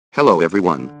Hello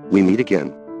everyone, we meet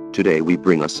again. Today we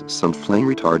bring us some flame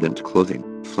retardant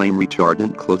clothing. Flame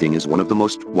retardant clothing is one of the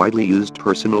most widely used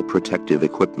personal protective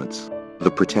equipments.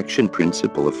 The protection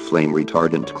principle of flame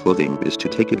retardant clothing is to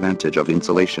take advantage of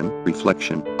insulation,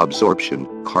 reflection, absorption,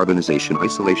 carbonization,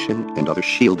 isolation, and other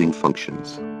shielding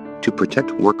functions. To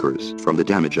protect workers from the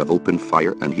damage of open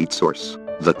fire and heat source,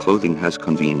 the clothing has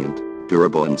convenient,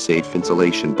 durable and safe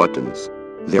insulation buttons.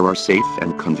 There are safe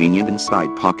and convenient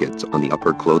inside pockets on the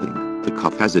upper clothing. The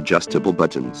cuff has adjustable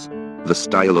buttons. The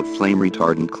style of flame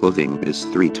retardant clothing is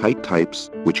 3 tight types,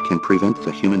 which can prevent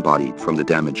the human body from the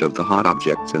damage of the hot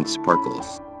objects and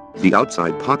sparkles. The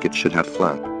outside pocket should have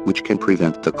flap, which can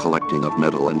prevent the collecting of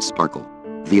metal and sparkle.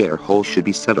 The air hole should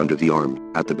be set under the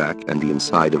arm, at the back and the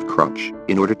inside of crotch,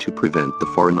 in order to prevent the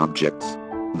foreign objects.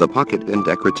 The pocket and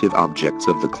decorative objects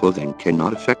of the clothing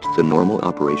cannot affect the normal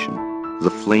operation. The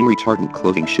flame retardant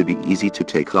clothing should be easy to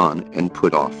take on and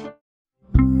put off.